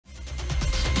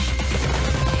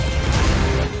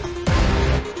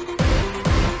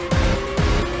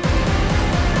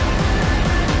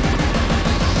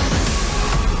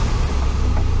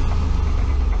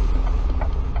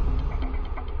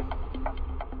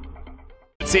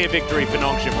see a victory for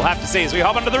Nongshim. We'll have to see as we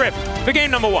hop onto the Rift for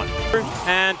game number 1.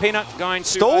 And Peanut going to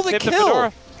stole the tip kill. The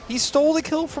Fedora. He stole the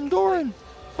kill from Doran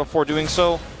before doing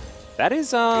so. That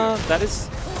is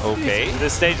okay.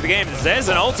 This stage of the game. There's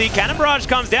an ulti. Cannon Barrage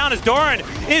comes down as Doran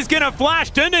is going to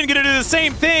flash. Dundun going to do the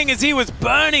same thing as he was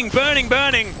burning.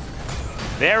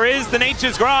 There is the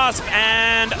Nature's Grasp,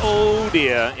 and oh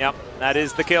dear. Yep, that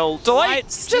is the kill. Delight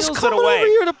just coming over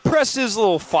here to press his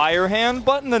little fire hand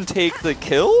button and take the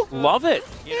kill. Love it.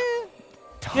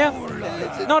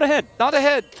 Yeah. Not ahead. Not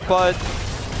ahead, but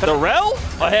Darrell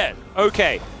ahead.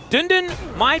 Okay.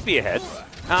 Dundun might be ahead.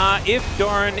 If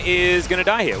Doran is going to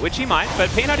die here, which he might, but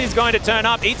Peanut is going to turn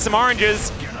up, eat some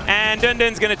oranges, and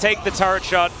Dundun's going to take the turret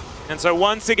shot. And so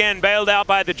once again, bailed out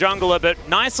by the jungler, but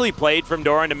nicely played from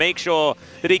Doran to make sure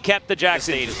that he kept the Jax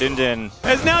in. Dundun.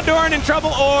 Is now Doran in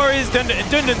trouble, or is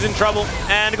Dundun's in trouble?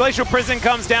 And Glacial Prison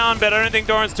comes down, but I don't think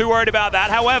Doran's too worried about that.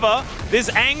 However, this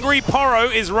angry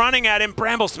Poro is running at him.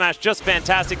 Bramble Smash, just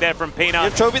fantastic there from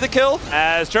Peanut. Give Trophy the kill?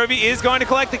 As Trophy is going to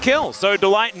collect the kill. So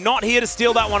Delight not here to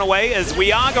steal that one away, as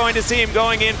we are going to see him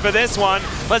going in for this one.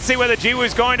 Let's see whether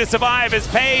Jiwoo's going to survive as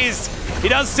Pays. He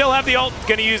does still have the ult,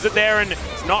 going to use it there, and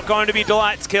it's not going to be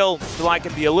Delight's kill. Delight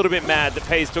can be a little bit mad that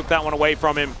Pays took that one away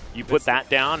from him. You put that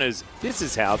down as this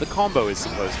is how the combo is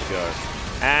supposed to go.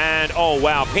 And oh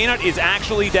wow, Peanut is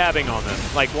actually dabbing on them,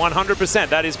 like 100%.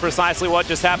 That is precisely what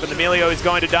just happened. Emilio is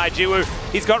going to die. Jiwoo,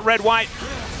 he's got red-white,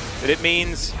 but it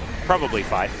means probably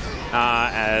fight.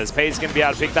 As Pays is going to be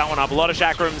able to pick that one up. A lot of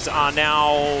chakrams are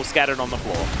now scattered on the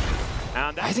floor.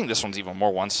 And I think this one's even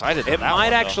more one-sided than it that might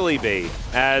one, actually be.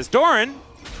 As Doran,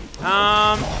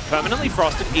 permanently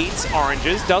frosted, eats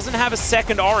oranges, doesn't have a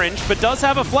second orange, but does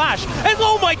have a flash. And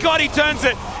oh my god, he turns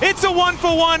it! It's a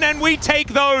 1-for-1, and we take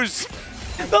those!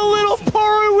 The little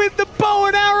Poro with the bow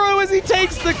and arrow as he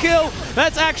takes the kill!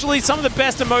 That's actually some of the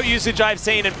best emote usage I've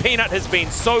seen, and Peanut has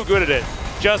been so good at it.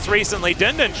 Just recently,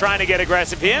 Dundun trying to get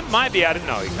aggressive here. Might be out of...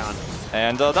 No, he can't.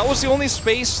 And that was the only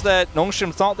space that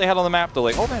Nongshim thought they had on the map. They're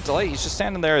like, oh man, Delight, he's just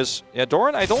standing there as... Yeah,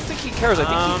 Doran, I don't think he cares. I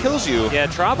think he kills you. Yeah,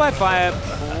 Trial by Fire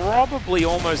probably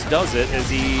almost does it, as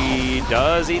he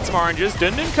does eat some oranges.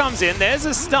 Dundun comes in. There's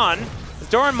a stun.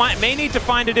 Doran may need to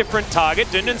find a different target.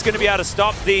 Dundun's going to be able to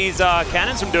stop these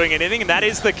cannons from doing anything, and that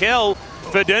is the kill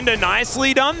for Dundun.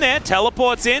 Nicely done there.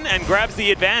 Teleports in and grabs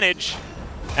the advantage.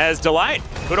 As Delight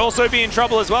could also be in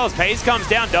trouble as well, as Pays comes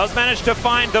down, does manage to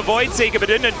find the Void Seeker, but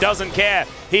Dundun doesn't care.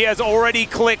 He has already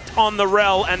clicked on the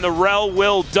Rel, and the Rel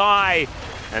will die.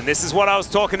 And this is what I was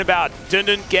talking about.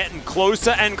 Dundun getting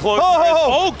closer and closer.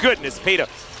 Oh goodness, Peter.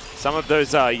 Some of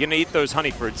those, you're going to eat those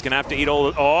honey fruits. Going to have to eat all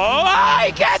of... Oh,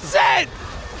 he gets it!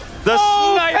 The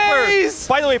sniper! Pays!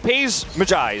 By the way, Pays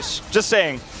Magi's. Just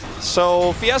saying.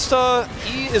 So, Fiesta,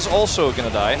 he is also going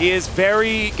to die. He is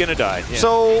very going to die. Yeah.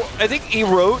 So, I think he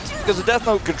wrote, because the Death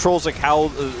Note controls like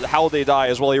how they die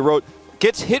as well, he wrote,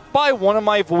 gets hit by one of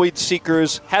my Void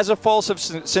Seekers, has a false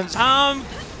since...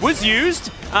 Was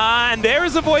used, and there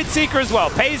is a Void Seeker as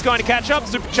well. Pays going to catch up,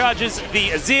 supercharges the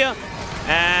Azir,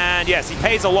 and yes, he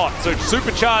pays a lot, so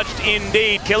supercharged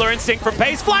indeed. Killer Instinct from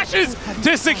Pays, flashes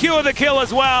to secure the kill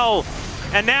as well.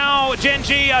 And now Gen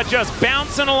G are just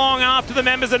bouncing along after the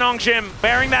members of Nongshim,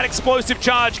 bearing that explosive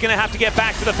charge, gonna have to get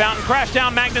back to the fountain, crash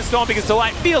down Magnet Storm because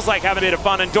Delight feels like having a bit of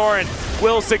fun, and Doran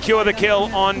will secure the kill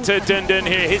onto Dundun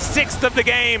here. His 6th of the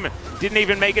game. Didn't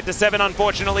even make it to 7,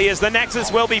 unfortunately, as the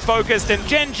Nexus will be focused, and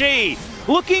Gen G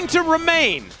looking to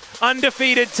remain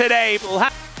undefeated today. Will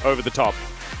have over the top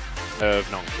of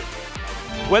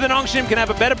Nongshim. Whether Nongshim can have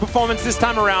a better performance this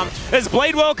time around as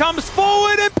Bladewell comes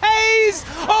forward and Pays!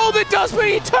 Oh, the dust, but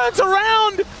he turns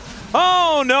around!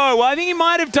 Oh no, well, I think he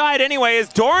might have died anyway as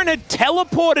Doran had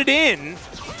teleported in.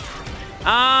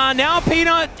 Now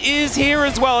Peanut is here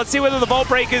as well. Let's see whether the Vault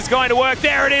Break is going to work.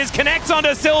 There it is, connects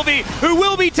onto Sylvie, who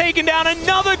will be taken down.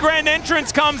 Another Grand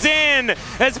Entrance comes in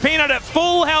as Peanut at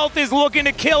full health is looking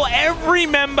to kill every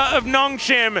member of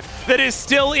Nongshim that is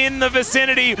still in the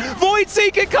vicinity. Void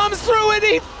Seeker comes through and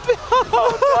he...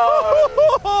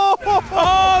 Oh, no.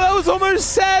 Oh, that was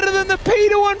almost sadder than the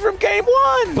Peter one from game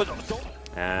 1.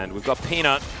 And we've got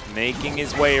Peanut making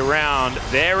his way around.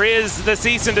 There is the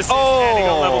cease and desist landing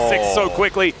on level 6 so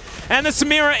quickly. And the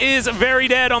Samira is very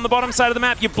dead on the bottom side of the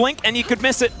map. You blink and you could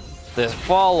miss it. The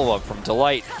follow-up from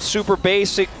Delight, super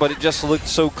basic, but it just looked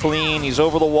so clean. He's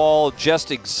over the wall,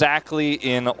 just exactly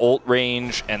in ult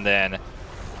range, and then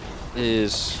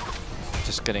is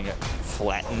just getting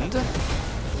flattened.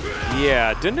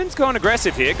 Yeah, Dundun's going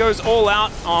aggressive here. Goes all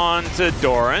out onto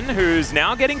Doran, who's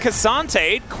now getting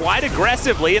Kassante'd quite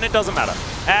aggressively, and it doesn't matter.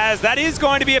 as that is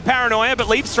going to be a paranoia, but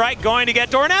Leap Strike going to get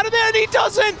Doran out of there, and he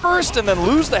doesn't! First, and then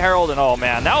lose the Herald, and oh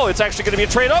man, now it's actually going to be a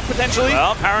trade-up, potentially.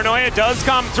 Well, paranoia does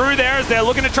come through there as they're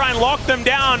looking to try and lock them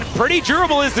down. Pretty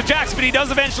durable is the Jax, but he does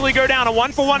eventually go down. A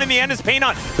 1-for-1 in the end is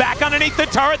Peanut. Back underneath the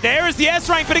turret, there is the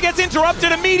S-Rank, but it gets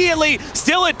interrupted immediately.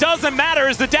 Still, it doesn't matter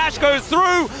as the dash goes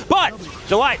through, but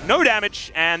Delight, no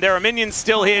damage, and there are minions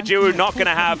still here. Jiwoo not going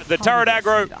to have the turret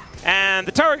aggro. And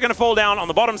the turret going to fall down on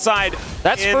the bottom side.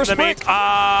 That's first break.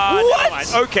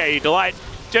 What? Okay, Delight.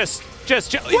 Just. Wait,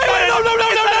 no.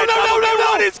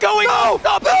 What is going on?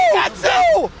 Stop it! That's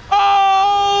it!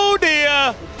 Oh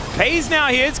dear. Pays now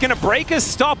here is going to break a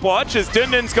stopwatch as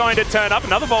Dundun's going to turn up.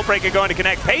 Another Vault Breaker going to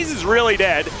connect. Pays is really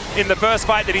dead in the first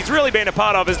fight that he's really been a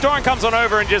part of as Doran comes on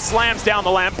over and just slams down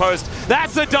the lamppost.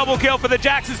 That's a double kill for the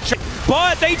Jaxes.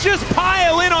 But they just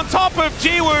pile in on top of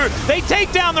Jiwoo. They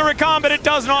take down the Rakan, but it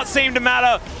does not seem to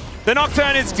matter. The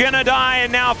Nocturne is gonna die,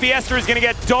 and now Fiesta is gonna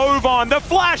get dove on. The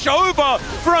flash over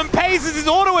from Pays as his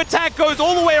auto attack goes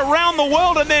all the way around the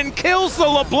world and then kills the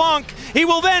LeBlanc. He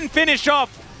will then finish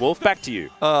off. Wolf, back to you.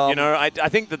 You know, I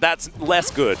think that's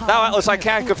less good. Now, Atlas, I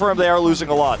can confirm they are losing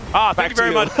a lot. Thank you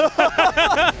very much.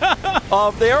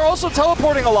 They are also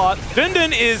teleporting a lot.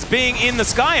 Dundun is being in the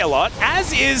sky a lot,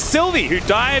 as is Sylvie, who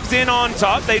dives in on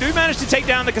top. They do manage to take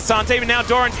down the Cassante, but now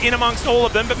Doran's in amongst all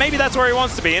of them, but maybe that's where he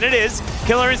wants to be, and it is.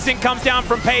 Killer Instinct comes down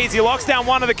from Pays. He locks down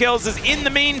one of the kills, as in the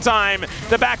meantime,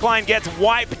 the backline gets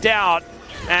wiped out,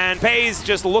 and Pays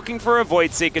just looking for a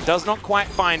Void Seeker, does not quite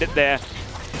find it there.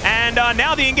 And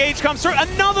now the engage comes through.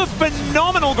 Another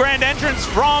phenomenal grand entrance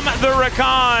from the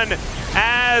Rakan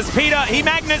as Peter, he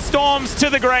magnet storms to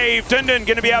the grave. Dundun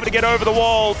going to be able to get over the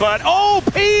wall, but oh,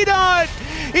 Peter!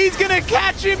 He's going to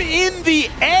catch him in the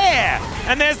air.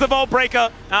 And there's the Vault Breaker.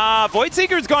 Void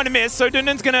Seeker is going to miss, so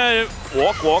Dundun's going to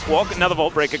walk. Another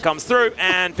Vault Breaker comes through,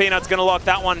 and Peanut's going to lock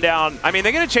that one down. I mean,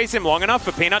 they're going to chase him long enough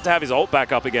for Peanut to have his ult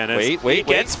back up again. He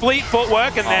gets fleet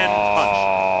footwork and then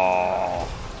punch.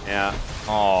 Yeah.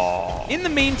 In the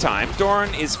meantime,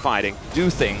 Doran is fighting. Do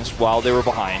things while they were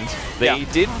behind. They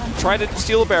did try to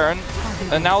steal a Baron,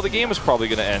 and now the game is probably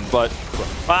going to end, but...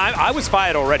 I was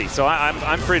fired already, so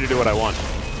I'm free to do what I want.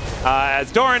 As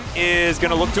Doran is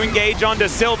going to look to engage onto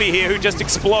Sylvie here, who just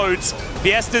explodes.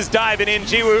 Fiesta's diving in.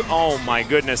 Jiwoo, oh my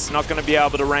goodness, not going to be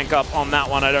able to rank up on that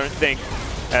one, I don't think,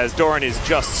 as Doran is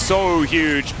just so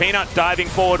huge. Peanut diving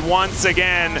forward once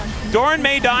again. Doran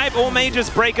may dive or may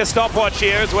just break a stopwatch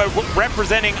here as we're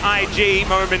representing IG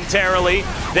momentarily.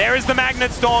 There is the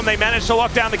Magnet Storm. They managed to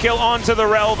lock down the kill onto the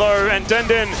Rel though, and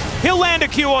Dundun, he'll land a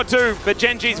Q or two, but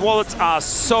Genji's wallets are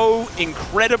so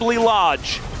incredibly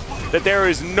large that there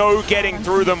is no getting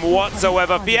through them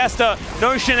whatsoever. Fiesta,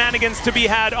 no shenanigans to be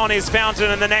had on his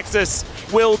fountain, and the Nexus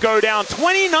will go down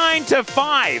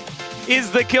 29-5.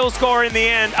 Is the kill score in the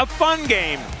end. A fun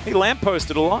game. He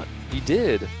lampposted a lot. He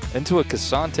did. Into a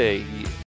Cassante. He